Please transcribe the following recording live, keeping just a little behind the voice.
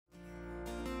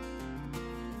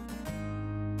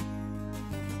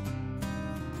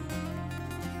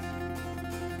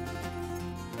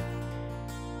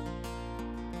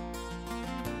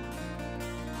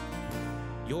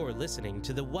You're listening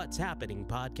to the What's Happening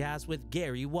podcast with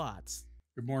Gary Watts.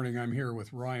 Good morning. I'm here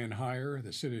with Ryan Heiar,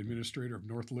 the City Administrator of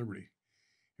North Liberty,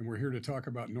 and we're here to talk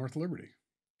about North Liberty.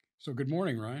 So good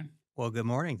morning, Ryan. Well, good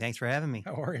morning. Thanks for having me.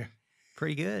 How are you?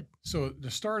 Pretty good. So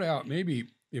to start out, maybe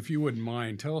if you wouldn't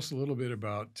mind, tell us a little bit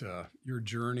about your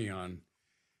journey on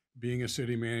being a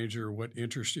city manager, what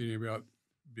interested you about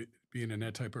being in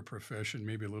that type of profession,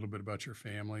 maybe a little bit about your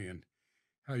family and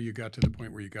how you got to the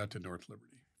point where you got to North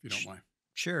Liberty, if you don't mind.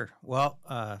 Sure. Well,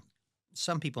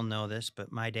 some people know this,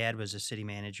 but my dad was a city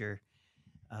manager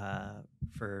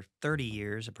for 30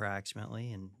 years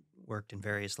approximately and worked in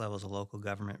various levels of local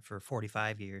government for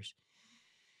 45 years.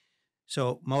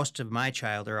 So most of my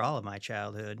childhood, or all of my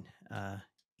childhood,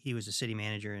 he was a city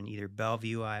manager in either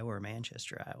Bellevue, Iowa, or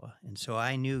Manchester, Iowa. And so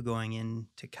I knew going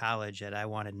into college that I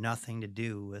wanted nothing to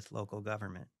do with local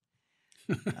government.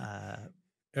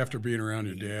 After being around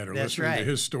your dad or That's listening right. to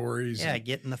his stories. Yeah,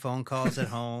 getting the phone calls at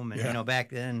home. And, Yeah. Back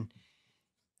then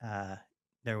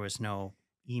there was no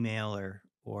email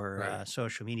or Right.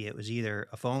 social media. It was either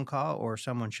a phone call or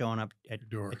someone showing up at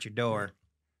your door.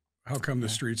 How come the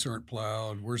streets aren't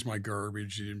plowed? Where's my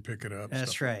garbage? You didn't pick it up.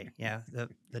 That's stuff right. Yeah,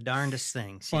 the darndest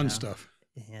things. Fun stuff.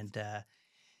 And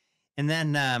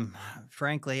then,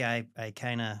 frankly, I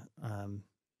kind of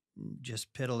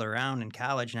just piddled around in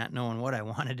college, not knowing what I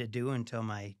wanted to do until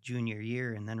my junior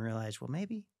year, and then realized, well,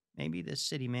 maybe this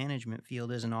city management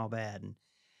field isn't all bad.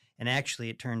 And actually,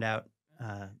 it turned out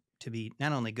to be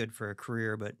not only good for a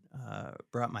career, but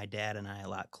brought my dad and I a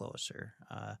lot closer.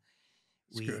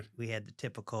 We had the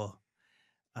typical,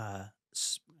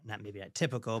 not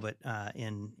typical, but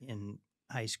in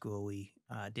high school we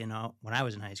when I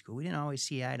was in high school, we didn't always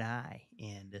see eye to eye,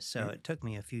 and so it took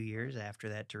me a few years after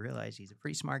that to realize he's a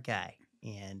pretty smart guy,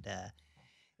 and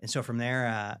so from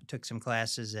there took some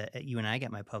classes at UNI,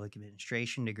 got my public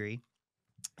administration degree,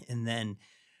 and then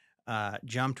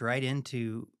jumped right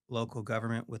into local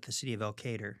government with the city of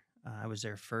Elkader. I was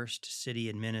their first city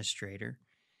administrator.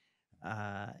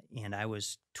 And I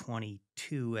was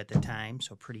 22 at the time,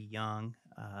 so pretty young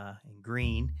and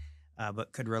green,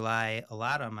 but could rely a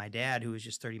lot on my dad, who was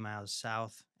just 30 miles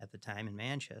south at the time in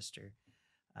Manchester.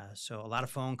 So a lot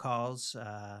of phone calls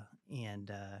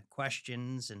and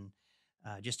questions and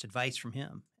just advice from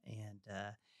him. And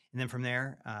then from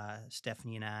there,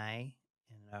 Stephanie and I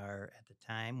and our, at the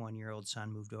time, 1-year-old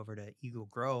son moved over to Eagle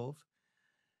Grove,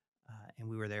 and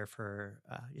we were there for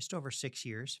just over 6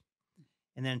 years.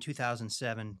 And then in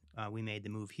 2007, we made the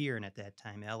move here, and at that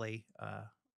time, Ellie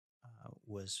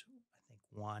was, I think,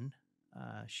 1.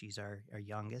 She's our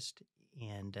youngest,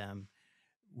 and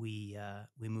we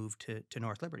moved to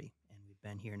North Liberty, and we've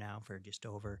been here now for just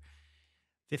over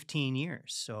 15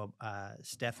 years. So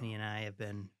Stephanie and I have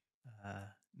been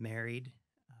married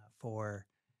for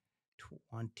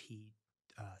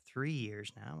 23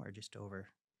 years now, or just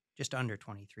under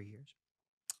 23 years.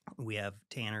 We have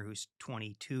Tanner, who's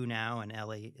 22 now, and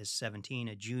Ellie is 17,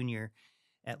 a junior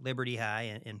at Liberty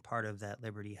High, and part of that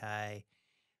Liberty High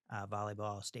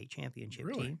volleyball state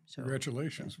championship team. So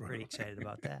congratulations. Yeah, pretty excited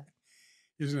about that.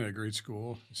 Isn't it a great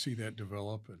school? See that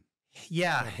develop? And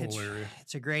yeah, that whole area.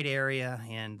 It's a great area,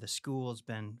 and the school has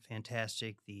been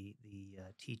fantastic. The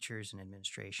teachers and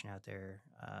administration out there,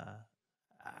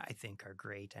 I think, are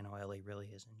great. I know Ellie really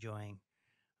is enjoying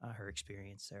her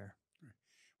experience there.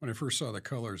 When I first saw the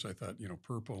colors, I thought,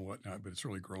 purple and whatnot, but it's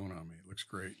really grown on me. It looks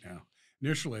great now.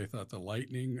 Initially, I thought the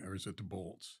lightning, or is it the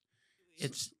bolts?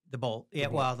 It's the bolt. Yeah,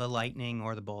 well, the lightning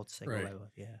or the bolts. They go right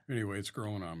with, yeah. Anyway, it's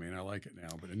growing on me, and I like it now.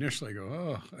 But initially, I go,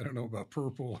 oh, I don't know about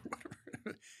purple or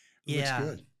whatever. It looks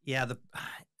good. Yeah.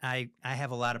 I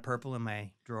have a lot of purple in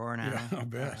my drawer now. Yeah, I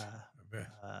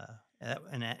bet.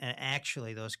 And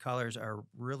actually, those colors are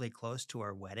really close to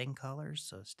our wedding colors.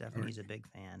 So Stephanie's a big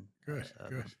fan. Good.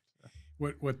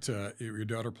 What your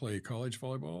daughter play college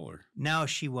volleyball or? No,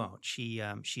 she won't.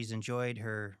 She's enjoyed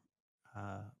her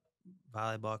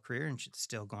volleyball career, and it's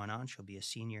still going on. She'll be a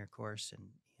senior, of course,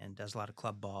 and does a lot of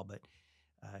club ball. But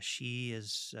she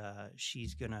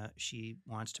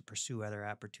wants to pursue other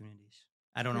opportunities.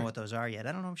 I don't know what those are yet.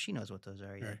 I don't know if she knows what those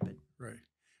are yet. Right.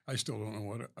 I still don't know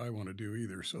what I want to do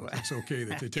either. So it's okay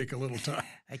that they take a little time.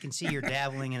 I can see you're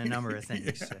dabbling in a number of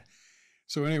things. Yeah.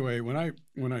 So anyway, when I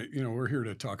we're here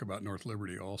to talk about North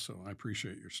Liberty also. I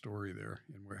appreciate your story there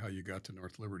and how you got to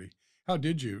North Liberty. How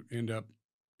did you end up?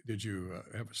 Did you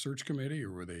have a search committee,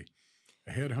 or were they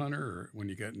a headhunter, or when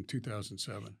you got in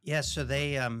 2007? Yeah, so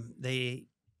they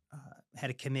had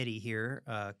a committee here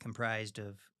comprised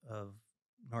of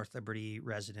North Liberty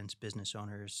residents, business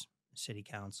owners, city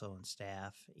council, and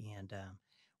staff, and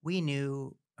we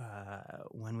knew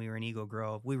when we were in Eagle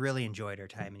Grove, we really enjoyed our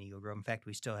time in Eagle Grove. In fact,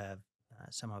 we still have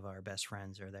some of our best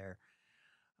friends are there.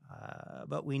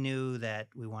 But we knew that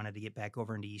we wanted to get back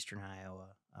over into Eastern Iowa.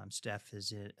 Steph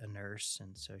is a nurse,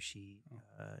 and so she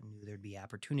knew there'd be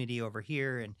opportunity over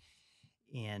here,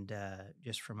 and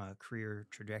just from a career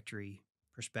trajectory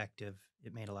perspective,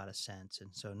 it made a lot of sense.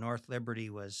 And so North Liberty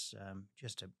was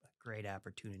just a great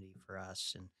opportunity for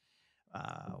us, and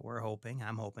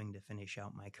I'm hoping to finish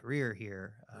out my career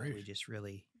here. We just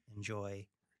really enjoy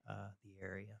the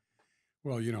area.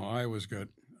 Well, Iowa's got,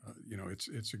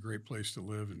 it's a great place to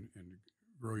live and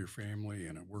grow your family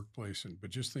and a workplace. But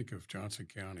just think of Johnson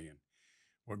County and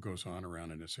what goes on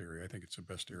around in this area. I think it's the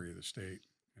best area of the state,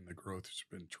 and the growth has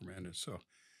been tremendous. So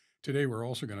today we're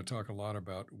also going to talk a lot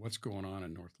about what's going on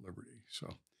in North Liberty.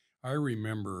 So I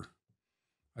remember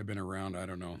I've been around, I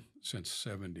don't know, since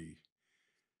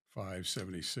 75,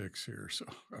 76 here. So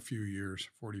a few years,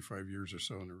 45 years or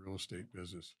so in the real estate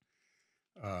business.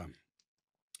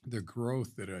 The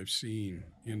growth that I've seen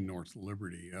in North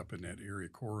Liberty, up in that area,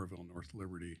 Coralville, North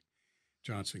Liberty,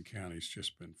 Johnson County, has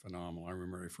just been phenomenal. I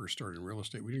remember when I first started in real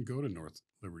estate, we didn't go to North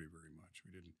Liberty very much.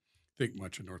 We didn't think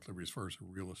much of North Liberty as far as a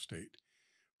real estate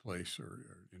place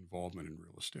or involvement in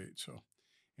real estate. So,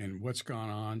 and what's gone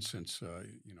on since,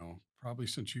 probably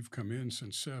since you've come in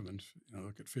since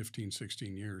look at 15,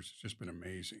 16 years, it's just been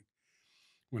amazing.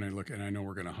 When I look, and I know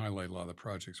we're going to highlight a lot of the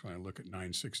projects, when I look at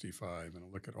 965 and I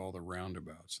look at all the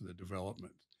roundabouts, the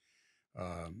development,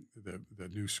 the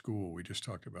new school, we just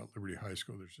talked about Liberty High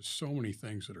School. There's just so many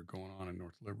things that are going on in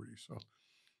North Liberty. So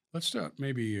let's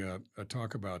maybe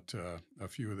talk about a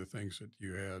few of the things that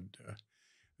you had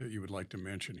that you would like to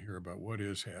mention here about what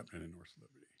is happening in North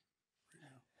Liberty.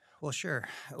 Well, sure.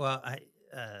 Well, I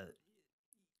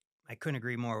couldn't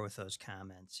agree more with those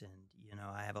comments. And,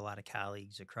 I have a lot of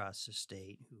colleagues across the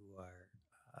state who are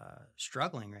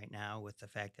struggling right now with the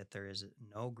fact that there is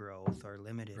no growth or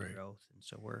limited growth. And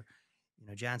so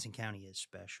Johnson County is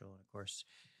special. And, of course,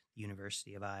 the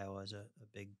University of Iowa is a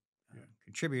big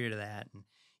contributor to that. And,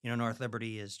 North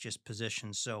Liberty is just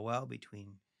positioned so well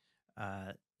between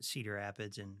Cedar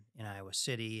Rapids and Iowa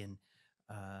City. And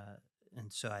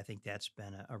so I think that's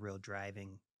been a real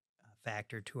driving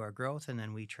factor to our growth. And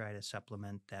then we try to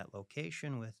supplement that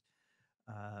location with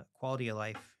quality of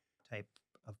life type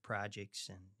of projects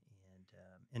and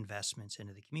investments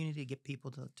into the community to get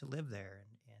people to live there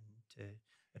and to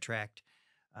attract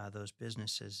those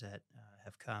businesses that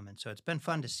have come. And so it's been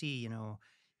fun to see,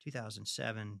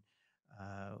 2007,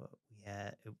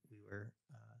 we were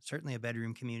certainly a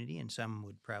bedroom community, and some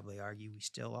would probably argue we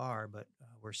still are, but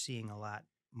we're seeing a lot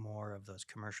more of those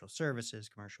commercial services,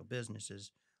 commercial businesses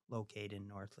located in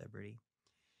North Liberty.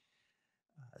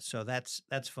 So that's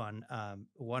fun.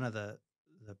 One of the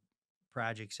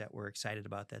projects that we're excited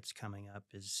about that's coming up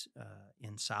is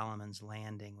in Solomon's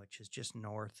Landing, which is just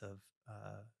north of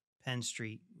Penn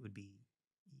Street, would be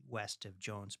west of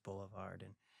Jones Boulevard.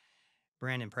 And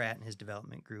Brandon Pratt and his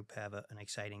development group have an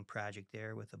exciting project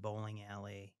there with a bowling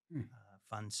alley,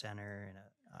 fun center, and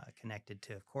connected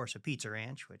to, of course, a pizza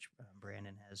ranch, which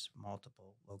Brandon has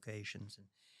multiple locations,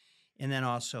 and then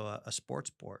also a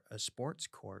sports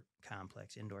court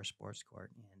complex, indoor sports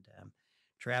court, and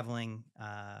traveling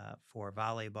for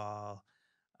volleyball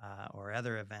or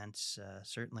other events.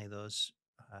 Certainly, those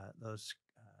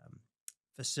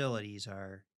facilities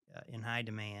are in high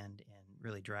demand and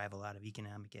really drive a lot of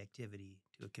economic activity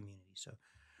to a community. So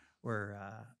we're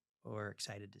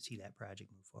excited to see that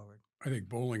project move forward. I think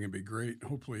bowling would be great.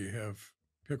 Hopefully, you have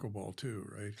pickleball too,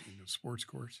 right? In the sports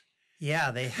courts.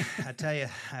 Yeah, I tell you,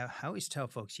 I always tell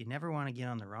folks, you never want to get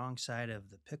on the wrong side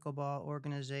of the pickleball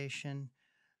organization.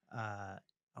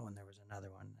 And there was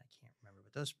another one I can't remember,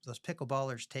 but those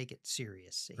pickleballers take it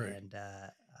serious, right. And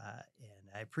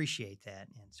I appreciate that.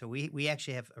 And so we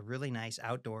actually have a really nice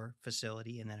outdoor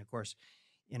facility, and then of course,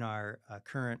 in our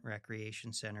current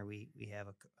recreation center, we have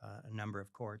a number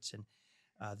of courts, and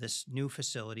this new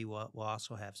facility will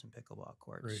also have some pickleball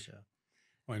courts. Right. So.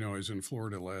 I know I was in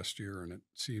Florida last year, and it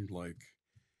seemed like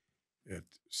at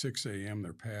 6 a.m.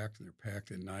 they're packed, and they're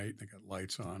packed at night. They got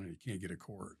lights on, and you can't get a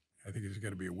court. I think it's got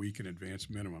to be a week in advance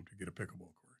minimum to get a pickleball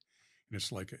court, and it's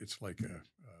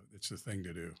the thing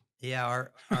to do. Yeah,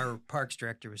 our parks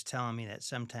director was telling me that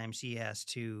sometimes he has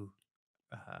to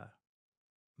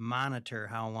monitor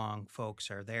how long folks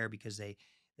are there because they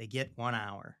get 1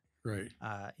 hour. Right.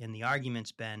 And the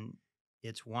argument's been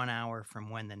it's 1 hour from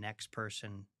when the next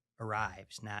person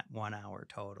arrives, not 1 hour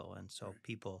total. And so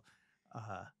people,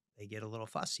 they get a little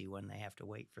fussy when they have to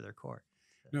wait for their court.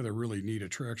 Another really neat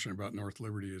attraction about North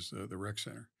Liberty is the rec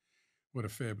center. What a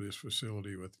fabulous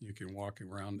facility you can walk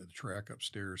around the track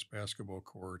upstairs, basketball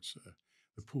courts.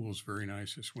 The pool's very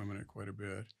nice. You swim in it quite a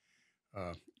bit.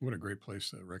 What a great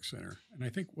place, the rec center. And I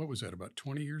think, what was that, about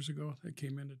 20 years ago that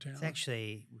came into town? It's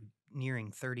actually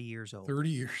nearing 30 years old. 30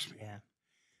 years, man.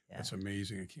 Yeah. That's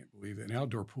amazing. I can't believe that. An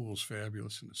outdoor pool is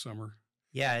fabulous in the summer.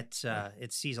 Yeah,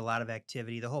 it sees a lot of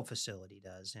activity. The whole facility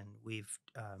does, and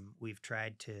we've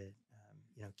tried to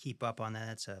keep up on that.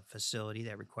 It's a facility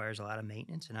that requires a lot of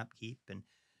maintenance and upkeep, and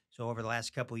so over the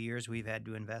last couple of years, we've had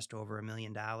to invest over $1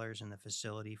 million in the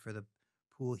facility for the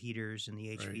pool heaters and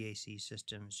the HVAC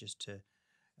systems, just to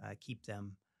keep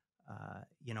them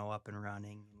up and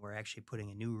running. We're actually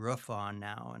putting a new roof on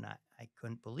now, and I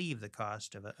couldn't believe the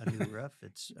cost of a new roof.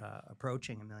 It's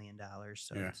approaching $1 million,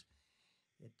 so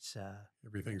it's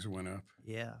everything's went up.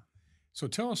 Yeah. So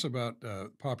tell us about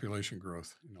population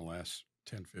growth in the last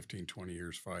 10, 15, 20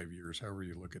 years, 5 years, however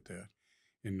you look at that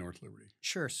in North Liberty.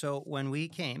 Sure. So when we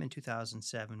came in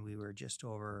 2007, we were just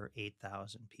over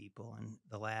 8,000 people, and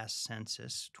the last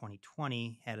census,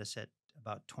 2020, had us at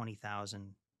about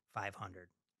 20,500,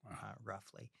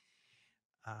 roughly.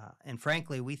 And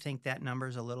frankly, we think that number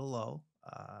is a little low.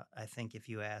 I think if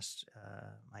you asked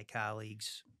my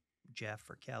colleagues, Jeff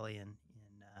or Kelly in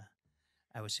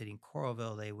Iowa City and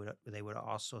Coralville, they would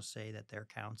also say that their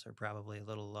counts are probably a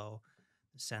little low.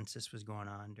 The census was going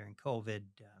on during COVID,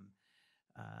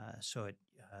 so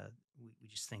we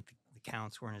just think the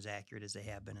counts weren't as accurate as they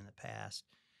have been in the past.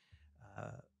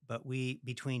 But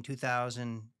between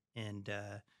 2000 and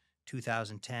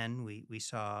 2010, we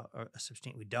saw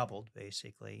we doubled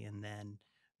basically, and then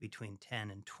between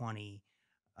 10 and 20,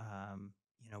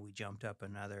 we jumped up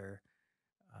another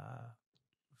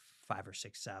 5,000 or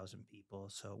 6,000 people.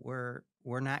 So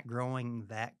we're not growing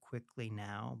that quickly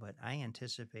now, but I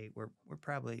anticipate we're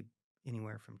probably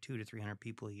anywhere from 200 to 300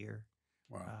 people a year.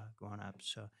 Wow. Going up.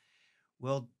 So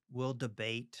we'll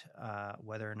debate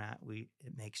whether or not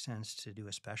it makes sense to do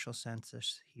a special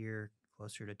census here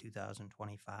closer to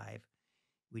 2025.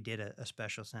 We did a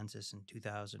special census in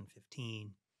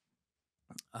 2015.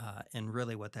 And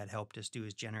really what that helped us do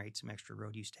is generate some extra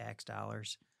road use tax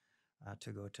dollars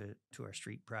to go to our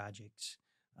street projects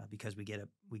because we get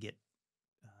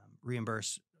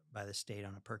reimbursed by the state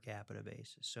on a per capita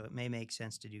basis. So it may make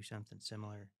sense to do something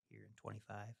similar here in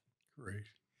 25. Great.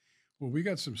 Well, we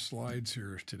got some slides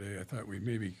here today. I thought we'd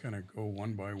maybe kind of go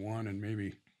one by one and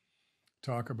maybe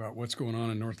talk about what's going on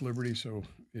in North Liberty. So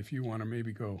if you want to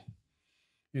maybe go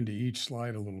into each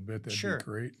slide a little bit, that'd be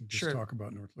great. And just talk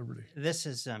about North Liberty. This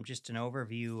is just an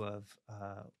overview of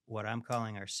what I'm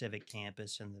calling our civic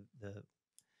campus, and the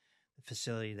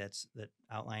facility that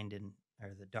outlined in,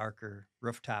 or the darker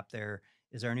rooftop there,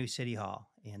 is our new city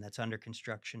hall, and that's under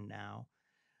construction now.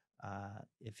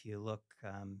 If you look,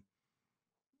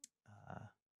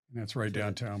 and that's right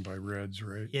downtown by Reds,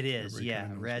 right? It is, yeah.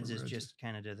 Reds is just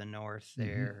kind of to the north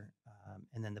there,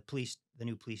 and then the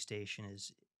new police station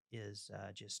is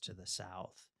just to the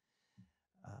south.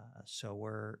 So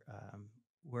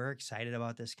we're excited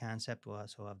about this concept. We'll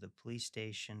also have the police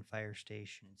station, fire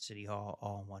station, and city hall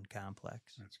all in one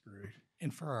complex. That's great.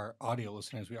 And for our audio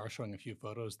listeners, we are showing a few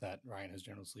photos that Ryan has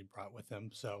generously brought with him.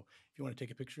 So if you want to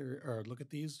take a picture or look at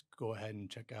these, go ahead and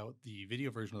check out the video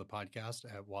version of the podcast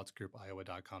at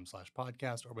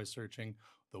wattsgroupiowa.com/podcast, or by searching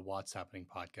the What's Happening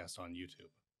podcast on YouTube.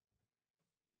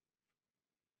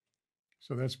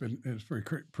 So it's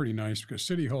pretty nice, because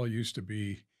City Hall used to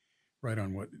be right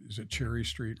on, what is it, Cherry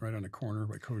Street, right on the corner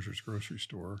by Kosher's grocery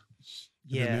store.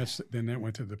 Yeah. Then that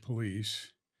went to the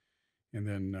police, and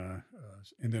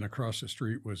then across the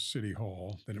street was City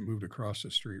Hall. Then it moved across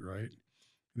the street, right?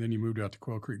 And then you moved out to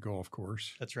Quail Creek Golf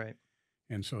Course. That's right.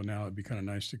 And so now it'd be kind of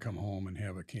nice to come home and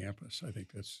have a campus. I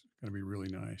think that's going to be really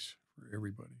nice for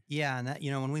everybody. Yeah, and that,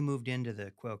 when we moved into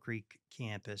the Quail Creek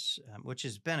campus, which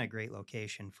has been a great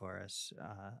location for us,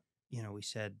 we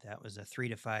said that was a 3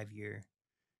 to 5 year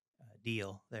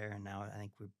deal there, and now I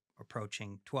think we're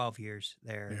approaching 12 years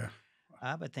there.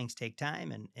 Yeah. But things take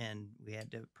time, and we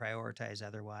had to prioritize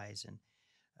otherwise, and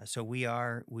so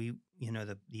the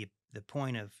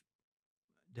point of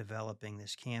developing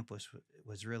this campus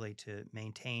was really to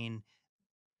maintain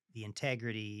the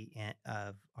integrity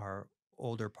of our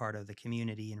older part of the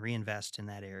community and reinvest in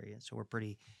that area. So we're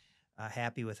pretty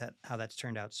happy with how that's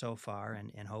turned out so far,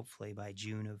 and hopefully by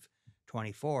June of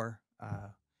 24,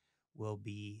 we'll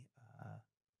be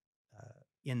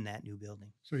in that new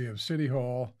building. So you have City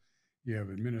Hall, you have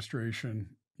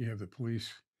administration, you have the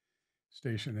police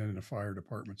station, and the fire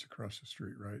departments across the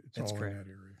street, right? It's That's all correct. in that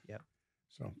area. Yep.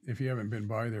 So if you haven't been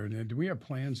by there, then do we have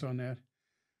plans on that?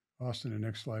 Austin, the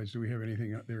next slides, do we have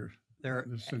anything out there?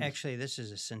 Actually, this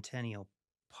is a Centennial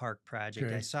Park project.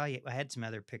 Okay. I had some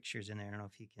other pictures in there. I don't know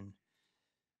if you can.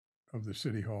 Of the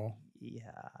City Hall?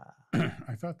 Yeah.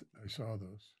 I thought I saw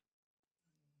those.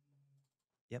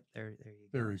 Yep, there you go.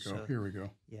 There we go. So, Here we go.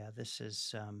 yeah, this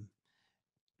is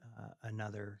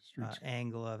another Streets.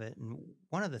 angle of it. And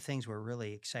one of the things we're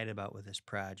really excited about with this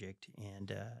project, and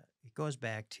it goes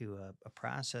back to a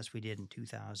process we did in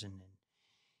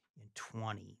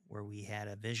 2020, where we had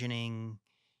a visioning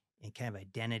and kind of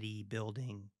identity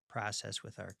building process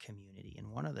with our community.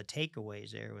 And one of the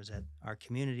takeaways there was that our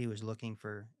community was looking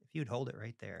for, if you'd hold it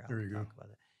right there, There I'll you talk go.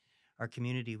 about it. Our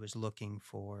community was looking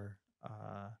for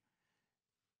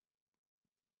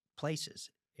places,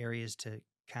 areas to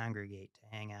congregate, to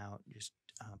hang out, just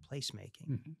placemaking.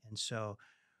 Mhm. And so,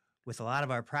 with a lot of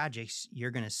our projects,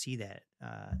 you're going to see that.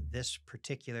 This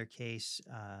particular case,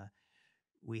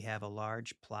 we have a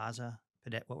large plaza,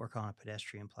 what we're calling a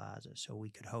pedestrian plaza. So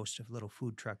we could host a little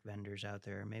food truck vendors out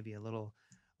there, maybe a little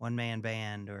one-man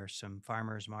band or some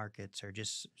farmers markets or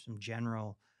just some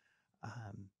general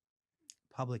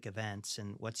public events.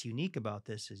 And what's unique about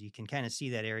this is you can kind of see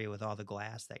that area with all the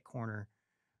glass, that corner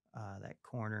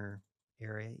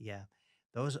area. Yeah.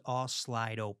 Those all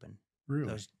slide open.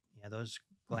 Really? Those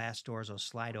glass doors will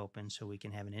slide open so we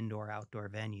can have an indoor-outdoor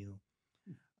venue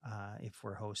if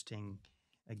we're hosting,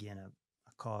 again, I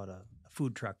call it a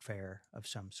food truck fair of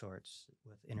some sorts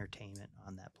with entertainment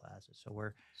on that plaza.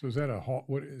 So is that a hall?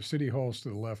 What City Hall's to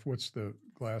the left? What's the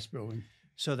glass building?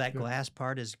 So that glass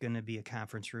part is going to be a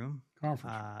conference room.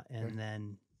 Conference. And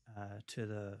then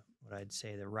to what I'd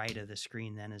say the right of the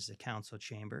screen then is the council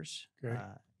chambers. Okay.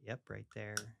 Yep, right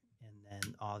there. And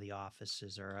then all the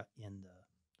offices are in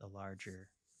the larger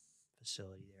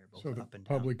facility there, both So the up and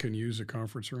down. public can use a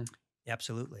conference room?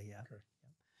 Absolutely, yeah. Okay.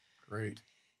 Great.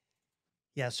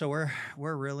 Yeah, so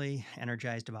we're really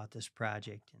energized about this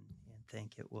project and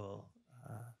think it will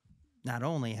not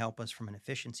only help us from an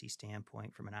efficiency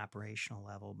standpoint, from an operational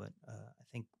level, but I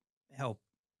think help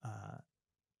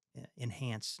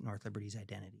enhance North Liberty's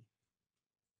identity.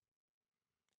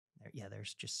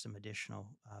 There's just some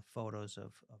additional photos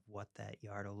of what that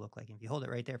yard will look like. And if you hold it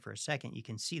right there for a second, you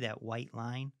can see that white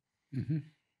line. Mm-hmm.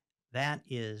 That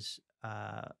is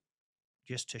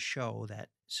just to show that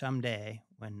someday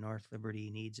when North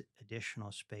Liberty needs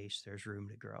additional space, there's room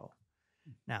to grow.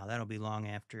 Now, that'll be long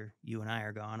after you and I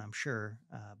are gone, I'm sure,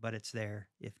 but it's there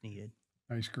if needed.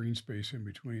 Nice green space in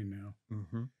between now.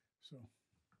 Mm-hmm. So.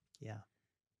 Yeah.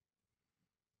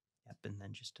 Yep, and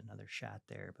then just another shot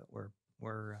there, but we're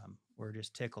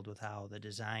just tickled with how the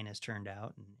design has turned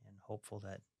out and hopeful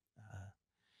that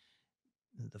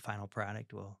the final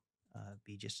product will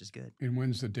be just as good. And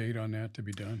when's the date on that to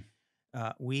be done?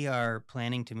 We are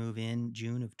planning to move in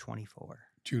June of 24.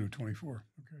 June of 24.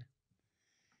 Okay.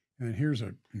 And then here's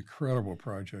an incredible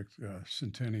project,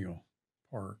 Centennial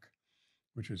Park,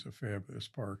 which is a fabulous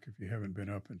park. If you haven't been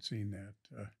up and seen that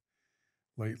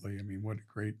lately, I mean, what a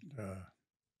great,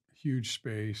 huge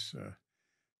space,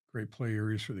 great play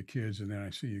areas for the kids. And then I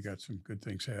see you got some good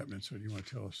things happening. So do you want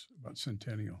to tell us about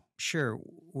Centennial? Sure.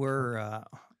 We're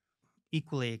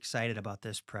equally excited about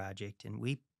this project. And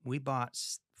we bought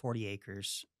 40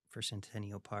 acres for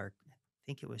Centennial Park. I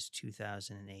think it was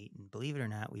 2008. And believe it or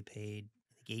not, we paid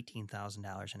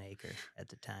 $18,000 an acre at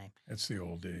the time. That's the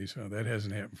old days. Huh? That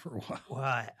hasn't happened for a while.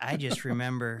 Well, I just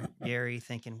remember Gary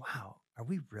thinking, "Wow, are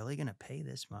we really going to pay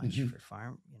this much for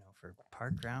for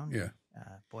park ground?" Yeah.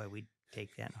 Boy, we'd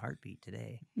take that in a heartbeat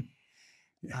today.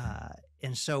 Yeah.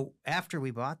 And so after we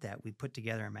bought that, we put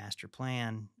together a master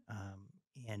plan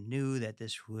and knew that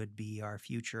this would be our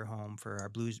future home for our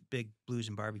big blues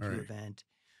and barbecue event,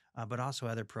 but also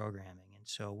other programming. And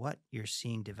so what you're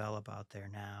seeing develop out there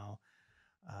now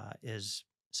is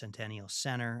Centennial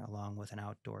Center, along with an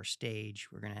outdoor stage.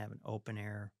 We're going to have an open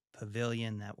air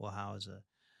pavilion that will house a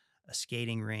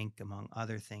skating rink, among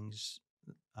other things,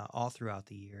 all throughout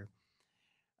the year.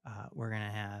 We're going to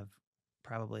have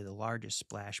probably the largest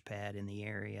splash pad in the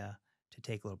area to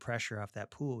take a little pressure off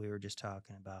that pool we were just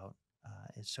talking about.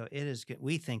 And so it is.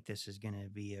 We think this is going to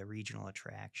be a regional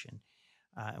attraction,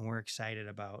 and we're excited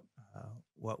about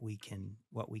what we can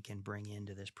bring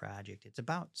into this project. It's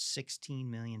about $16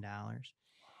 million,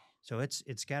 so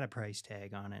it's got a price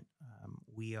tag on it.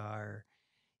 We are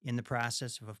in the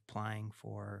process of applying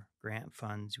for grant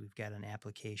funds. We've got an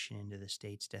application into the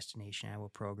state's Destination Iowa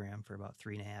program for about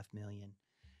 $3.5 million.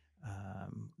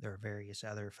 There are various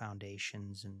other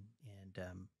foundations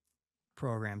and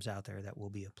programs out there that we'll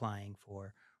be applying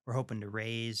for. We're hoping to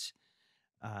raise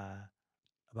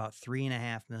about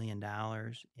 $3.5 million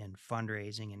in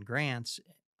fundraising and grants.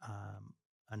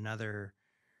 And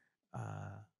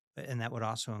that would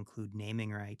also include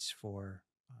naming rights for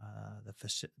the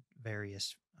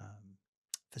various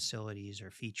facilities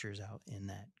or features out in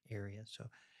that area. So,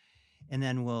 and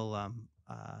then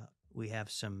we have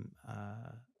some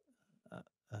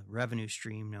revenue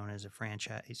stream known as a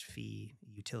franchise fee,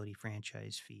 utility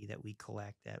franchise fee that we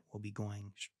collect that will be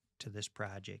going to this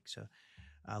project. So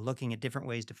looking at different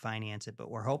ways to finance it, but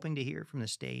we're hoping to hear from the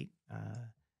state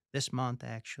this month,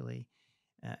 actually,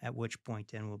 at which point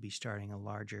then we'll be starting a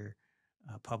larger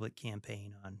public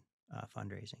campaign on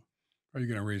fundraising. Are you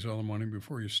going to raise all the money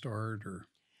before you start, or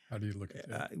how do you look at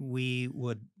that? We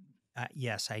would,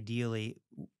 yes, ideally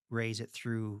raise it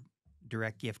through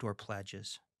direct gift or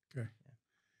pledges. Okay.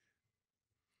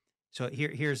 So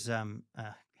here's a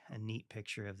neat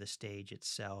picture of the stage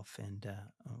itself, and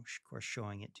of course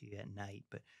showing it to you at night.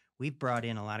 But we've brought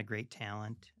in a lot of great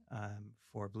talent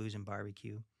for Blues and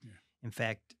Barbecue. Yeah. In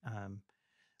fact,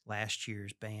 last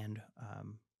year's band,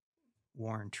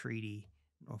 War and Treaty,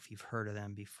 I don't know if you've heard of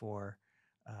them before,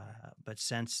 but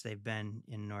since they've been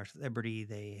in North Liberty,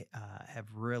 they have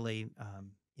really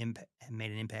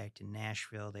made an impact in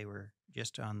Nashville. They were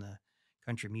just on the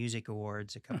Country Music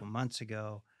Awards a couple months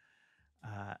ago.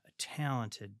 A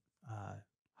talented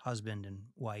husband and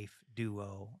wife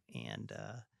duo, and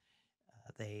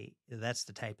that's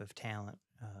the type of talent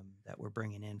that we're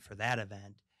bringing in for that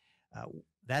event.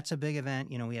 That's a big event.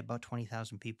 We had about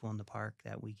 20,000 people in the park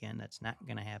that weekend. That's not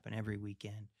going to happen every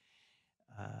weekend.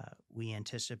 We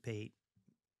anticipate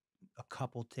a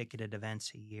couple ticketed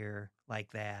events a year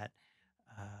like that,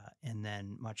 and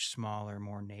then much smaller,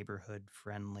 more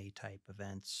neighborhood-friendly type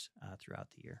events throughout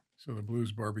the year. So the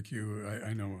Blues Barbecue,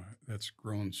 I know that's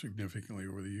grown significantly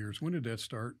over the years. When did that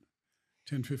start?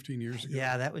 10, 15 years ago?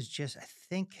 Yeah, that was just, I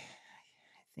think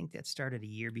that started a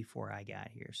year before I got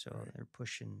here. So they're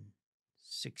pushing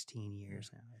 16 years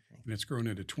now, I think. And it's grown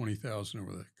into 20,000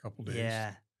 over the couple days.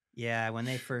 Yeah. When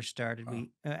they first started,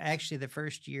 we actually the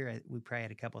first year we probably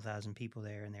had a couple thousand people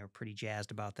there, and they were pretty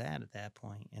jazzed about that at that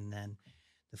point. And then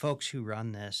the folks who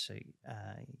run this, you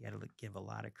got to give a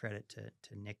lot of credit to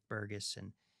Nick Burgess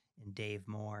and Dave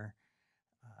Moore,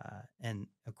 and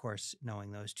of course,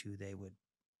 knowing those two, they would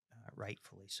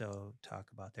rightfully so talk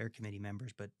about their committee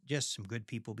members, but just some good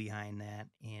people behind that,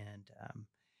 and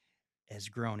has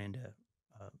grown into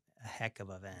a heck of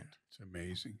an event. Yeah, it's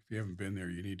amazing. If you haven't been there,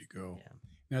 you need to go. Yeah.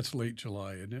 That's late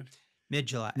July, isn't it?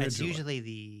 Mid-July. It's usually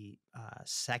the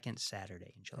second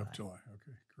Saturday in July. Of July.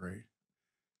 Okay, great.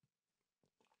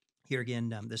 Here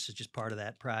again, this is just part of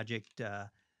that project. The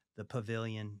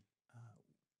pavilion.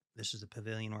 This is the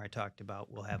pavilion where I talked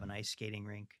about. We'll have an ice skating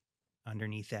rink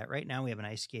underneath that. Right now, we have an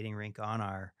ice skating rink on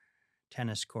our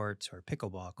tennis courts or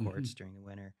pickleball courts during the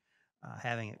winter.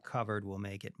 Having it covered will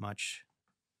make it much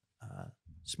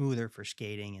smoother for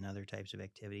skating and other types of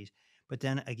activities. But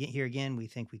then again, we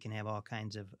think we can have all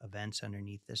kinds of events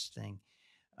underneath this thing.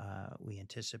 We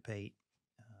anticipate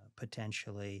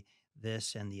potentially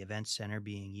this and the event center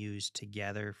being used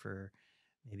together for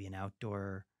maybe an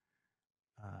outdoor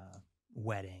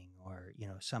wedding or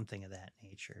something of that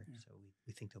nature. Yeah. So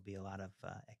we think there'll be a lot of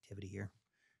activity here.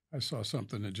 I saw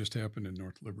something that just happened in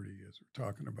North Liberty as we're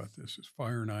talking about this. It's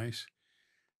Fire and Ice.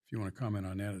 If you want to comment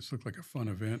on that, it's looked like a fun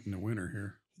event in the winter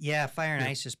here. Yeah, Fire and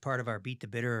Ice is part of our Beat the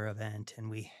Bitter event, and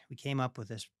we came up with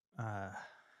this a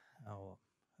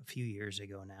few years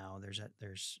ago now. There's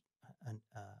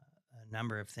a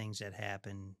number of things that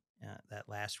happened that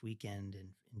last weekend in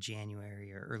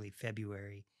January or early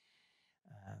February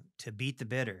to beat the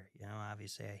bitter.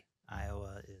 Obviously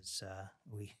Iowa is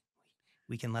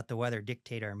we can let the weather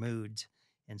dictate our moods,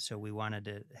 and so we wanted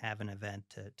to have an event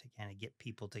to kind of get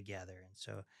people together. And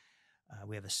so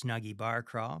we have a Snuggie bar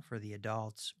crawl for the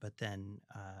adults, but then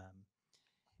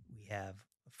we have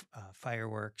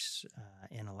fireworks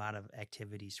and a lot of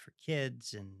activities for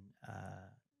kids. And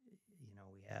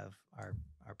we have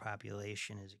our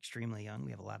population is extremely young.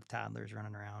 We have a lot of toddlers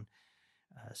running around,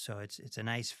 so it's a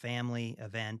nice family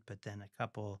event. But then a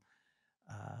couple,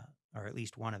 or at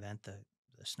least one event, the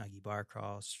Snuggie bar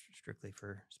crawl, specifically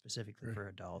for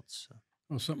adults. So.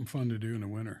 Well, something fun to do in the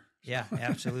winter. Yeah,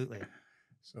 absolutely.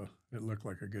 So it looked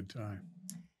like a good time.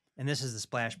 And this is the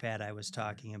splash pad I was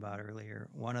talking about earlier.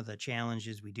 One of the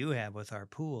challenges we do have with our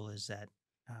pool is that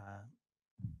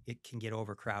it can get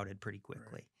overcrowded pretty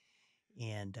quickly. Right.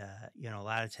 And, a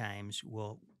lot of times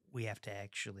we have to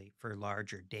actually, for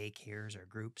larger daycares or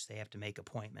groups, they have to make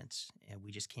appointments. And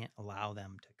we just can't allow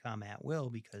them to come at will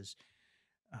because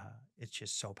it's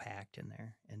just so packed in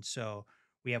there. And so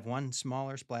we have one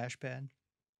smaller splash pad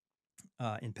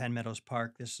in Penn Meadows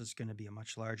Park. This is going to be a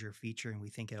much larger feature, and we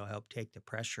think it'll help take the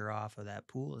pressure off of that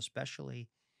pool, especially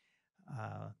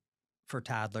for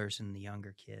toddlers and the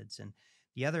younger kids. And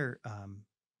the other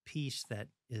piece that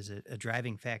is a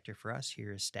driving factor for us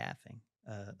here is staffing.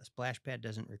 A splash pad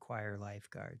doesn't require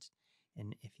lifeguards.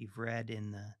 And if you've read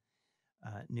in the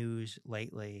news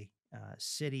lately,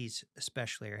 cities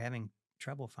especially are having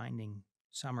trouble finding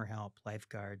summer help,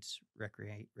 lifeguards,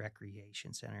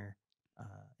 recreation center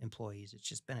employees. It's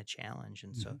just been a challenge,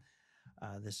 and so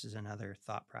this is another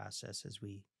thought process as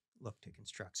we look to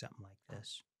construct something like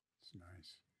this. It's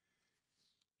nice.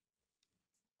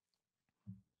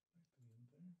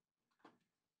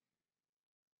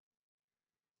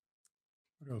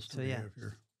 What else do So, we yeah. have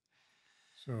here?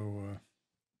 So,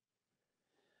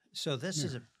 So this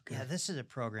is okay. this is a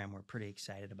program we're pretty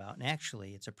excited about, and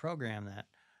actually, it's a program that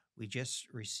we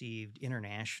just received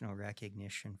international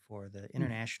recognition for. The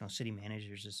International City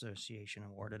Managers Association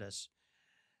awarded us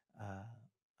uh,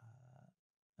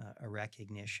 a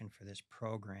recognition for this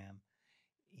program,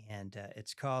 and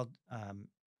it's called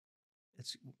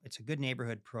it's a good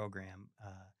neighborhood program.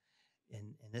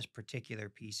 And this particular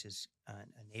piece is a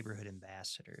neighborhood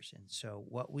ambassadors. And so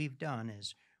what we've done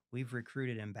is we've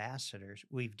recruited ambassadors.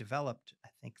 We've developed, I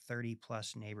think, 30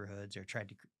 plus neighborhoods, or tried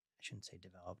to, I shouldn't say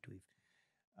developed, we've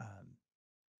um,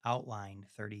 outlined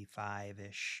 35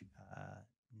 ish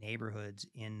neighborhoods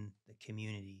in the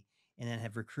community, and then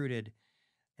have recruited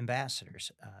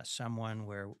ambassadors. Someone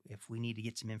where if we need to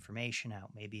get some information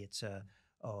out, maybe it's a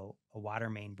water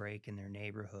main break in their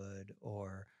neighborhood,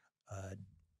 or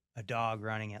a dog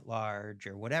running at large,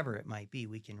 or whatever it might be,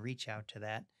 we can reach out to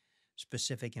that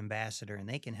specific ambassador and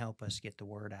they can help us get the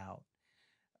word out.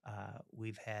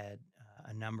 We've had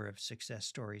a number of success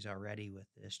stories already with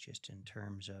this, just in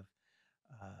terms of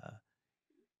uh,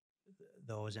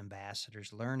 those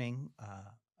ambassadors learning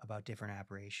about different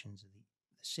operations of the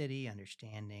city,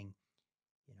 understanding,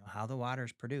 how the water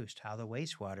is produced, how the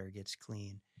wastewater gets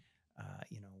clean,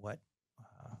 what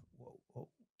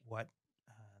what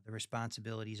the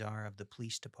responsibilities are of the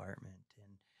police department,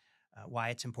 and why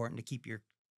it's important to keep your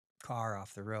car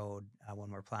off the road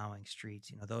when we're plowing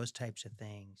streets, those types of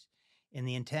things. And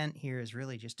the intent here is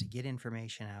really just to get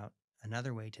information out,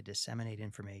 another way to disseminate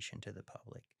information to the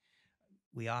public.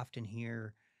 We often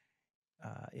hear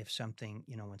if something,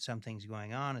 when something's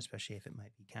going on, especially if it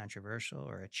might be controversial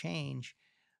or a change,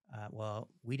 well,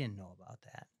 we didn't know about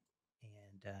that.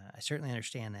 And I certainly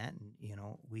understand that. And,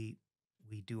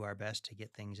 we do our best to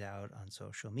get things out on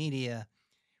social media.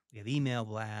 We have email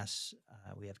blasts,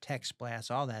 we have text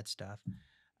blasts, all that stuff.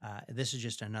 This is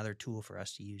just another tool for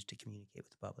us to use to communicate with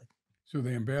the public. So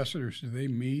the ambassadors, do they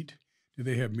meet? Do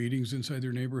they have meetings inside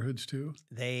their neighborhoods too?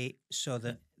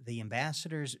 The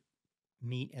ambassadors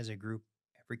meet as a group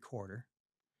every quarter,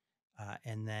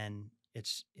 and then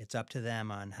it's up to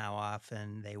them on how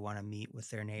often they want to meet with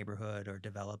their neighborhood, or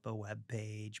develop a web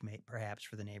page, perhaps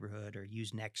for the neighborhood, or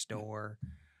use Nextdoor.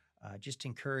 Just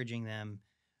encouraging them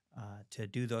to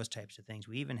do those types of things.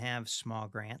 We even have small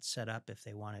grants set up if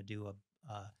they want to do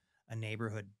a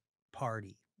neighborhood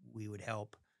party. We would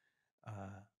help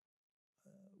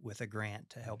with a grant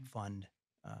to help fund,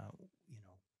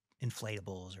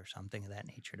 inflatables or something of that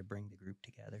nature to bring the group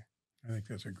together. I think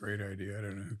that's a great idea. I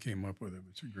don't know who came up with it,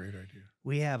 but it's a great idea.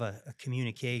 We have a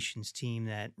communications team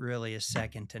that really is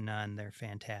second to none. They're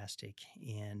fantastic,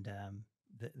 and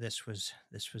this was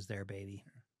their baby.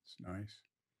 Yeah, it's nice.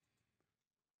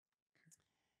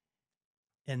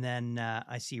 And then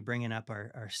I see you bringing up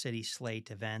our city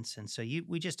slate events, and so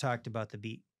we just talked about the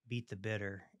beat the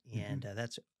bitter, and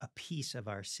that's a piece of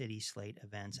our city slate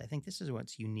events. I think this is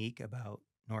what's unique about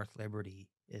North Liberty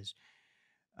is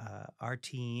our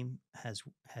team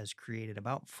has created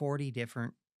about 40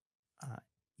 different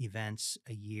events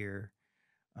a year,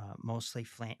 mostly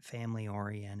family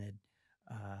oriented,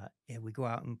 and we go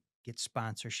out and get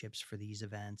sponsorships for these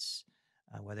events.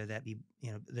 Whether that be,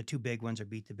 the two big ones are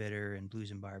Beat the Bitter and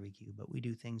Blues and Barbecue, but we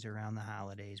do things around the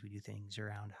holidays. We do things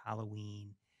around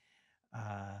Halloween.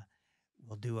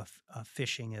 We'll do a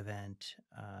fishing event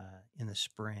in the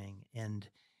spring, and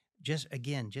just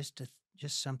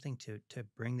something to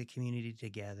bring the community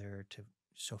together,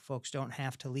 so folks don't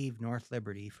have to leave North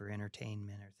Liberty for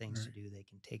entertainment or things to do. They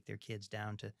can take their kids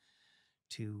down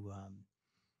to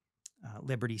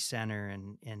Liberty Center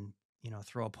and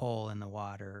throw a pole in the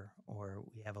water, or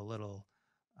we have a little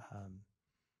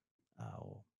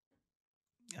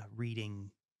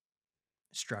reading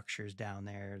structures down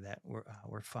there that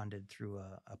were funded through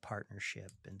a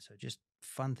partnership, and so just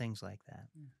fun things like that.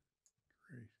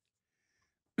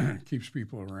 Great. Keeps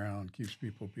people around, keeps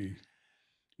people be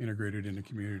integrated in the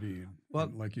community,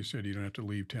 and like you said, you don't have to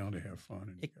leave town to have fun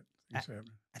and get things happening.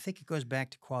 I think it goes back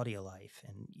to quality of life.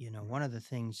 And, one of the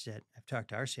things that I've talked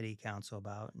to our city council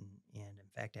about, and in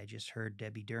fact, I just heard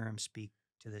Debbie Durham speak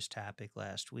to this topic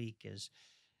last week, is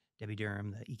Debbie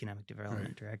Durham, the economic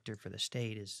development director for the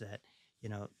state, is that,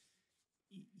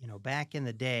 back in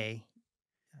the day,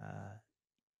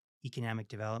 economic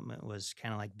development was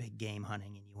kind of like big game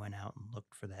hunting, and you went out and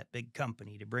looked for that big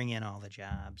company to bring in all the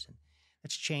jobs. And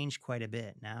that's changed quite a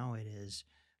bit. Now it is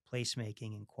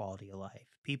placemaking and quality of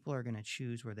life. People are going to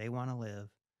choose where they want to live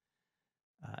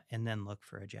and then look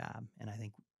for a job. And I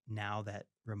think now that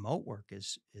remote work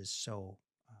is so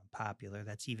popular,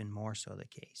 that's even more so the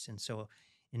case. And so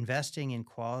investing in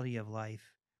quality of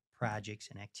life projects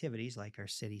and activities like our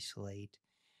city slate,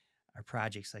 our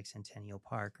projects like Centennial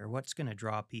Park, are what's going to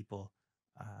draw people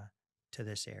to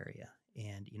this area.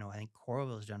 And, I think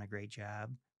Coralville has done a great job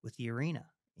with the arena.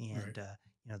 And,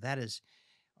 that is,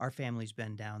 our family's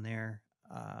been down there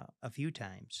a few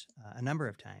times, a number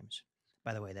of times.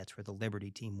 By the way, that's where the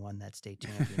Liberty team won that state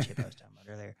championship I was talking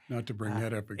about earlier. Not to bring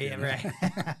that up again.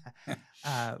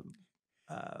 Yeah,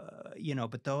 right.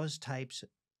 But those types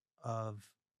of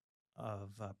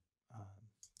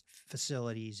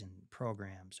facilities and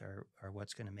programs are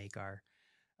what's going to make our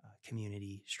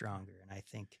community stronger. And I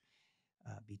think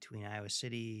between Iowa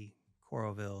City,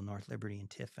 Coralville, North Liberty, and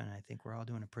Tiffin, I think we're all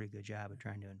doing a pretty good job of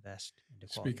trying to invest into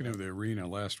quality. Speaking of the arena,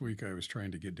 last week I was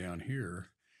trying to get down here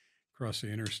across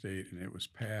the interstate, and it was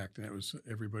packed, and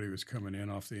everybody was coming in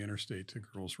off the interstate to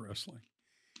girls wrestling.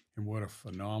 And what a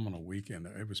phenomenal weekend.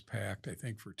 It was packed, I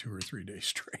think, for 2 or 3 days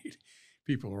straight.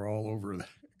 People were all over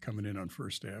coming in on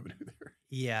First Avenue there.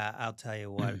 Yeah, I'll tell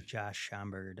you what, Josh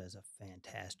Schomburger does a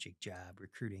fantastic job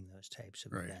recruiting those types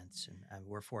of events. And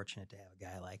we're fortunate to have a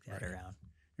guy like that around.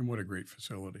 And what a great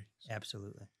facility.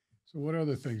 Absolutely. So what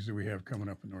other things do we have coming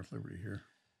up in North Liberty here?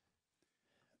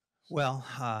 Well,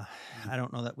 I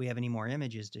don't know that we have any more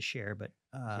images to share, but,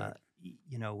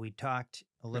 we talked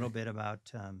a little bit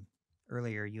about,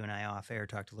 earlier, you and I off air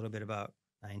talked a little bit about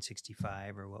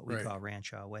 965, or what we call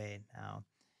Ranshaw Way now.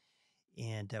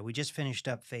 And we just finished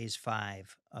up phase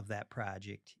 5 of that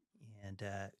project. And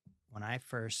when I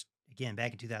first, again,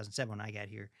 back in 2007, when I got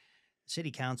here, the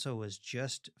city council was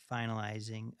just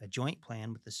finalizing a joint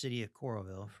plan with the city of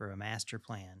Coralville for a master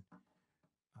plan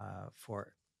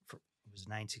for it was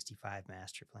 965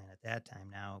 master plan at that time.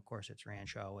 Now, of course, it's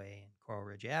Ranshaw Way and Coral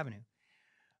Ridge Avenue.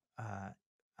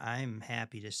 I'm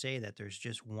happy to say that there's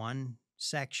just one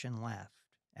section left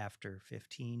after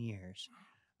 15 years,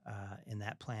 and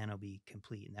that plan will be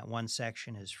complete. And that one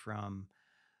section is from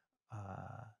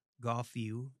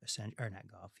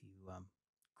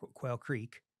Quail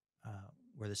Creek,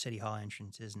 where the City Hall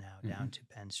entrance is now, down to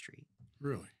Penn Street.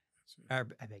 Really? I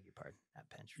beg your pardon, not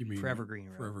Penn Street. You mean Forever Green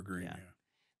Road. Forever Green, yeah.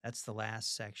 That's the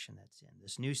last section that's in.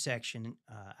 This new section,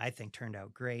 I think, turned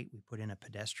out great. We put in a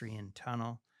pedestrian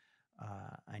tunnel.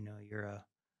 I know you're a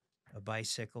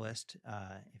bicyclist.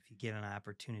 If you get an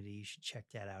opportunity, you should check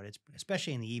that out. It's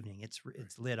especially in the evening. It's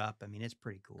lit up. I mean, it's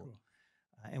pretty cool.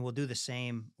 And we'll do the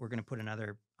same. We're going to put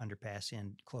another underpass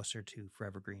in closer to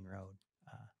Forever Green Road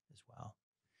as well.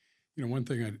 One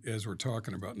thing, as we're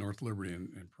talking about North Liberty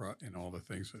and all the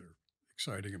things that are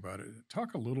exciting about it,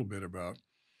 talk a little bit about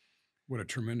what a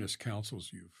tremendous councils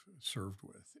you've served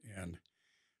with. And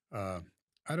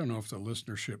I don't know if the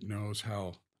listenership knows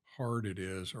how hard it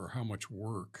is or how much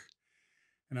work,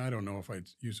 and I don't know if I'd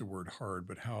use the word hard,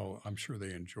 but how I'm sure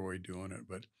they enjoy doing it.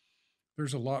 But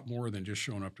there's a lot more than just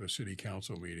showing up to a city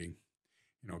council meeting,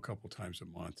 a couple times a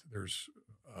month. There's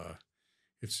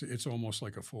it's almost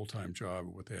like a full-time job,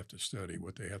 what they have to study,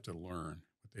 what they have to learn,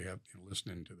 what they have,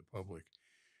 listening to the public.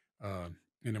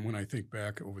 And then when I think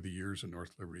back over the years in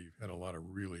North Liberty, you've had a lot of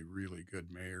really, really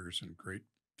good mayors and great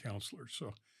counselors.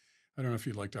 So I don't know if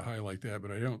you'd like to highlight that,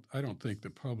 but I don't think the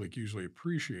public usually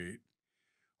appreciate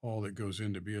all that goes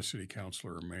into be a city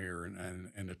councilor or mayor,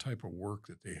 and the type of work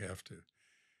that they have to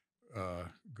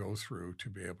go through to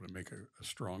be able to make a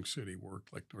strong city work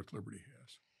like North Liberty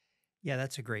has. Yeah,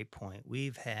 that's a great point.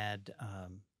 We've had,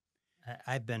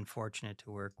 I've been fortunate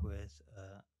to work with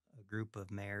a group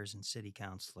of mayors and city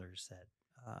councilors that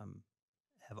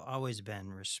have always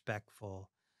been respectful,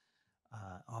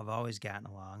 have always gotten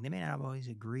along. They may not have always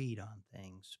agreed on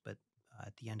things, but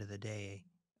at the end of the day,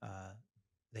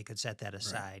 they could set that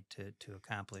aside to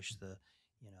accomplish the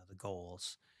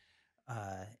goals.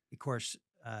 Of course,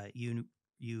 you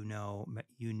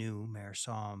knew Mayor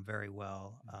Salm very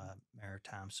well. Mayor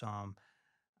Tom Salm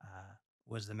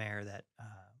was the mayor that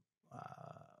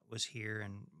was here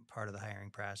and part of the hiring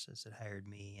process that hired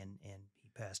me, and he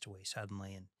passed away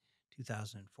suddenly in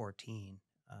 2014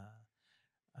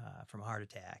 from a heart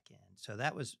attack. And so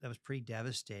that was pretty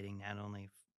devastating, not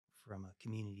only from a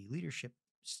community leadership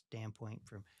standpoint,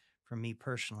 from me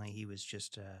personally. He was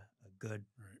just a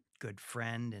good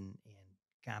friend and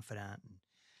confidant, and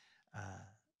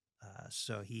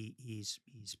so he's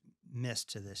missed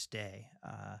to this day.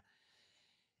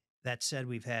 That said,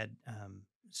 we've had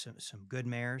some good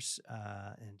mayors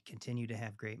and continue to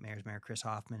have great mayors. Mayor Chris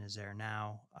Hoffman is there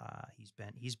now.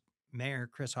 He's Mayor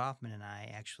Chris Hoffman and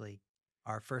I actually,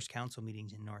 our first council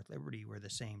meetings in North Liberty were the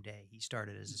same day. He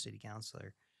started as a city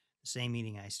councilor, the same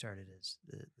meeting I started as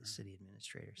the city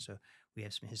administrator. So we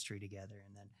have some history together.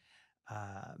 And then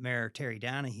Mayor Terry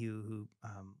Donahue, who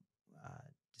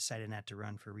decided not to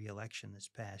run for re-election this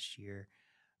past year.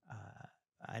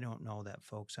 I don't know that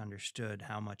folks understood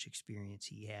how much experience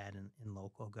he had in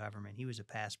local government. He was a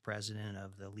past president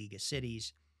of the League of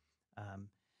Cities,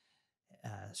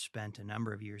 spent a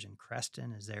number of years in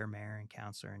Creston as their mayor and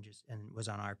councilor, and was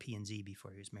on our P&Z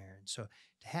before he was mayor. And so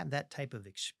to have that type of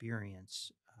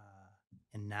experience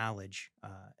and knowledge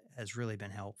has really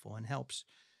been helpful and helps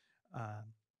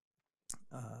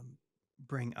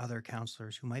bring other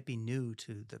counselors who might be new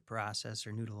to the process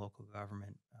or new to local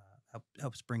government,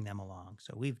 helps bring them along.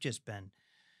 So we've just been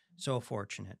so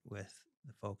fortunate with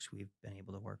the folks we've been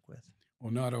able to work with.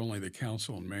 Well, not only the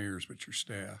council and mayors, but your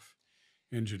staff,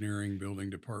 engineering, building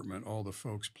department, all the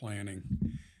folks planning.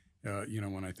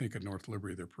 When I think of North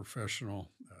Liberty, they're professional.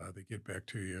 They get back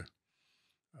to you.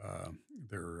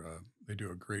 They do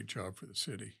a great job for the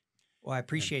city. Well, I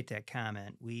appreciate that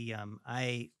comment.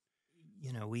 I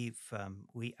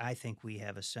think we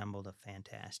have assembled a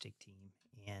fantastic team,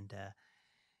 and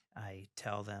I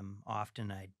tell them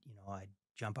often I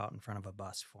jump out in front of a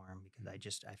bus for them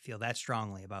because I feel that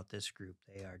strongly about this group.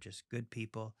 They are just good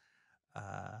people,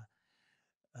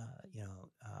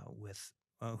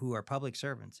 who are public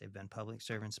servants. They've been public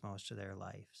servants most of their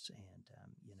lives, and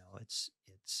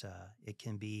it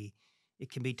can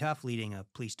be tough leading a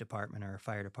police department or a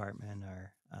fire department,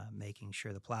 or making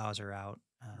sure the plows are out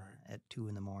at 2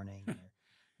 a.m, or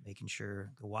making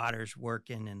sure the water's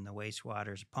working and the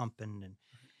wastewater's pumping,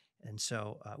 and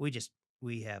so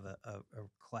we have a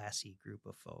classy group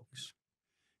of folks.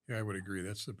 Yeah, I would agree.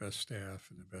 That's the best staff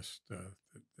and the best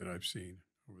that I've seen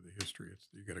over the history.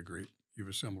 You've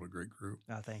assembled a great group.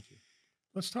 Oh, thank you.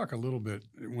 Let's talk a little bit.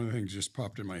 One of the things just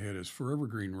popped in my head is Forever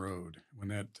Green Road. When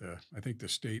that, I think the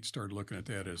state started looking at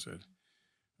that as a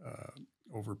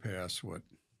overpass,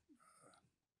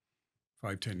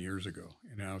 5-10 years ago,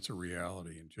 and now it's a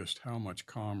reality. And just how much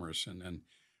commerce, and then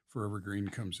Forever Green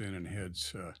comes in and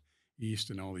heads east,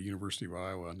 and all the University of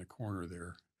Iowa on the corner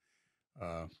there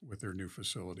with their new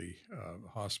facility,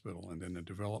 hospital, and then the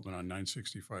development on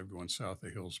 965 going south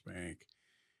of Hills Bank.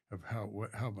 Of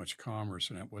how much commerce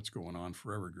and what's going on.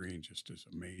 Forever Green just is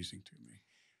amazing to me.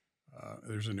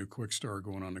 There's a new Quick Star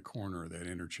going on the corner of that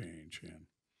interchange, and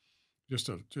just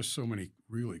so many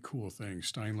really cool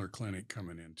things. Steinler Clinic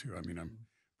coming in too. I mean, I'm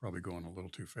probably going a little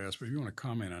too fast, but if you want to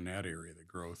comment on that area, the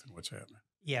growth and what's happening.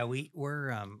 Yeah,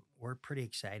 we're pretty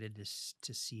excited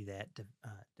to see that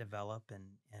develop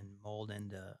and mold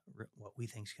into what we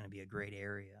think is going to be a great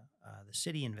area. The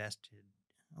city invested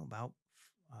about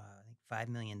I think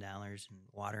 $5 million in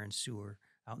water and sewer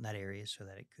out in that area so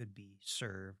that it could be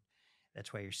served.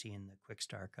 That's why you're seeing the Quick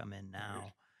Star come in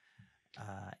now.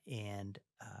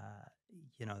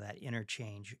 That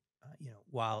interchange,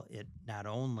 while it not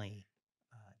only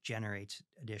generates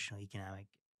additional economic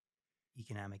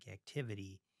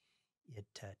activity, it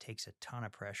takes a ton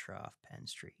of pressure off Penn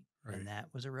Street. Right. And that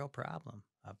was a real problem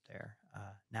up there.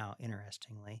 Now,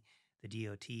 interestingly, the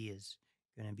DOT is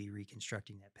going to be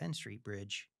reconstructing that Penn Street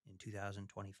Bridge in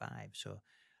 2025. So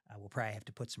we'll probably have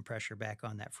to put some pressure back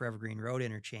on that Forever Green Road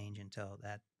interchange until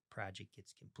that project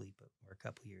gets complete, but we're a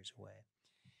couple of years away.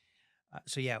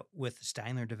 With the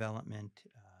Steinler development,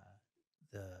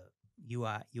 the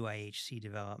UIHC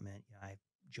development, I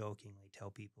jokingly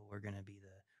tell people we're going to be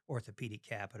the orthopedic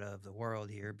capita of the world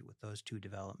here with those two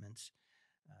developments.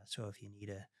 So if you need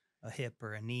a hip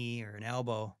or a knee or an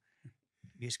elbow,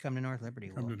 you just come to North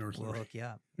Liberty. We'll hook you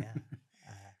up. Yeah.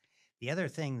 The other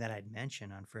thing that I'd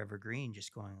mention on Forever Green,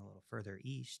 just going a little further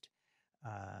east,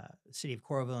 the city of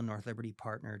Coralville and North Liberty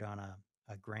partnered on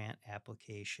a grant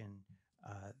application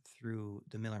through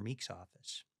the Miller Meeks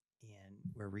office, and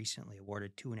we're recently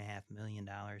awarded $2.5 million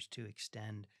to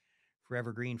extend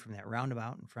Forever Green from that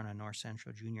roundabout in front of North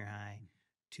Central Junior High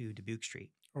to Dubuque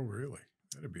Street. Oh, really?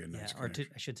 That'd be a nice connection.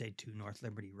 I should say to North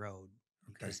Liberty Road,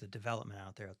 because the development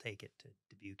out there will take it to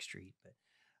Dubuque Street. But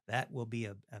that will be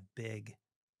a big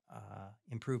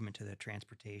improvement to the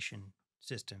transportation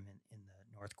system in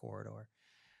the North Corridor.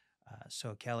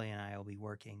 So Kelly and I will be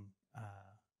working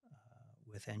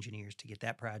with engineers to get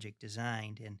that project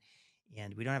designed,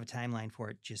 and we don't have a timeline for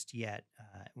it just yet.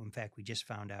 In fact, we just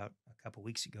found out a couple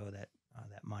weeks ago that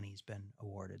that money's been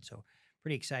awarded. So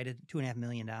pretty excited. $2.5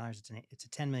 million. It's a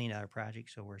 $10 million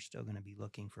project, so we're still going to be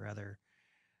looking for other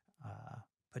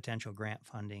potential grant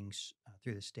fundings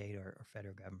through the state or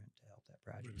federal government to help that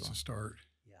project. It's a start.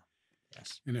 Yeah.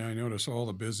 Yes. And I notice all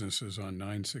the businesses on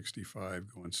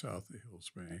 965 going south of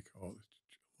Hills Bank.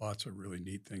 Lots of really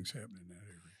neat things happening in that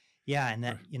area. Yeah, and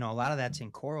that a lot of that's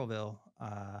in Coralville,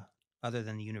 other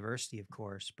than the university, of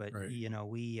course. But Right.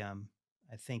 We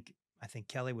I think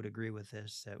Kelly would agree with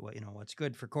this that what's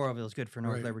good for Coralville is good for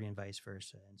North Right. Liberty and vice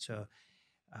versa. And so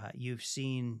you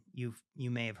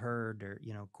may have heard, or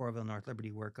Coralville and North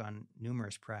Liberty work on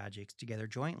numerous projects together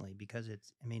jointly because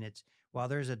it's while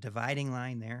there's a dividing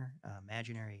line there,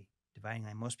 imaginary dividing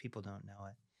line, most people don't know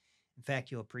it. In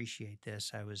fact, you'll appreciate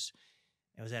this. I was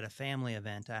at a family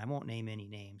event. I won't name any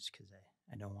names because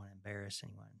I don't want to embarrass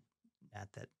anyone.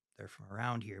 Not that they're from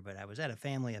around here, but I was at a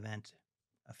family event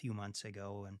a few months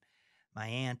ago, and my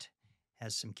aunt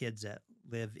has some kids that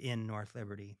live in North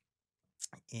Liberty,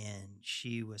 and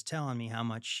she was telling me how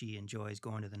much she enjoys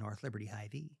going to the North Liberty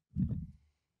Hy-Vee.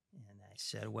 And I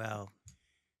said, well,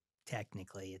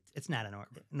 technically, it's not a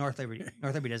North Liberty.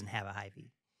 North Liberty doesn't have a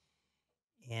Hy-Vee.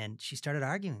 And she started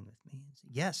arguing with me. I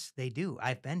said, yes, they do.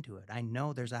 I've been to it. I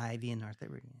know there's a Hy-Vee in North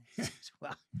Liberty. I said,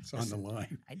 well, It's on the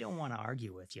line. I don't want to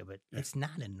argue with you, but Yeah. it's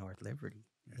not in North Liberty.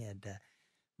 Yeah. And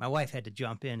my wife had to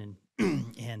jump in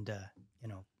and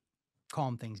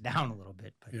calm things down a little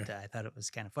bit. But Yeah. I thought it was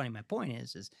kind of funny. My point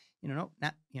is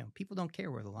people don't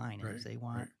care where the line is.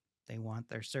 Right. They want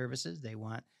their services. They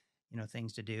want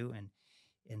things to do.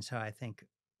 And so I think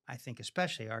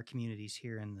especially our communities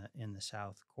here in the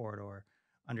South Corridor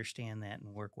understand that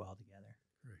and work well together.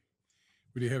 Great.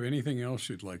 Would you have anything else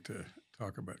you'd like to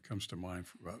talk about, comes to mind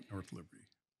about North Liberty?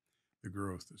 The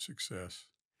growth, the success,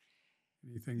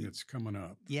 anything that's coming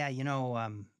up? Yeah, we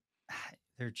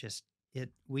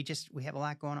have a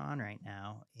lot going on right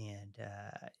now, and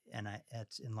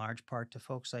it's in large part to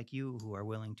folks like you who are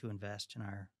willing to invest in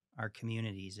our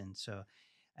communities, and so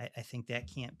I think that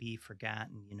can't be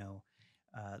forgotten.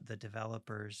 The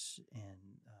developers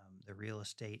and the real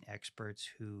estate experts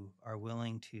who are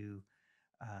willing to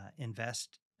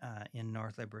invest in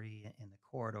North Liberty in the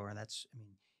corridor.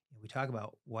 We talk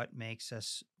about what makes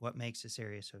this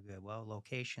area so good. Well,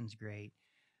 location's great,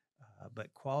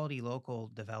 but quality local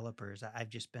developers. I've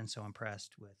just been so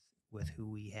impressed with who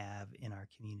we have in our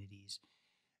communities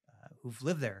who've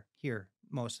lived here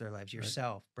most of their lives.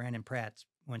 Yourself, Brandon Pratt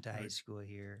went to high school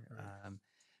here. Right.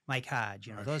 Mike Hodge,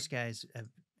 Gosh. those guys have,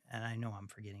 and I know I'm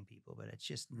forgetting people, but it's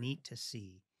just neat to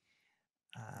see.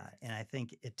 And I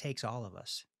think it takes all of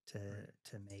us to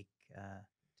make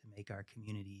our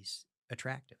communities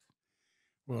attractive.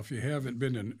 Well, if you haven't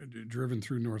been driven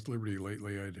through North Liberty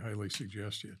lately, I'd highly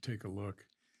suggest you take a look.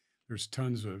 There's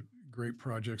tons of great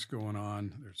projects going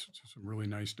on. There's some really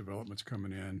nice developments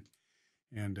coming in.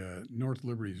 And North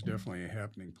Liberty is definitely a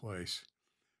happening place.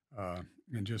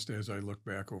 And just as I look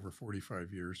back over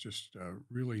 45 years, just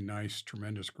really nice,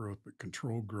 tremendous growth, but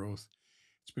controlled growth.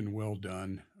 It's been well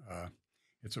done.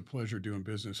 It's a pleasure doing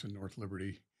business in North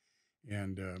Liberty.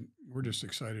 And we're just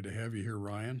excited to have you here,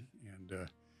 Ryan, and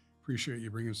appreciate you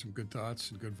bringing some good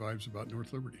thoughts and good vibes about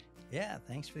North Liberty. Yeah,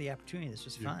 thanks for the opportunity. This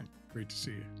was fun. Great to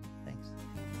see you. Thanks.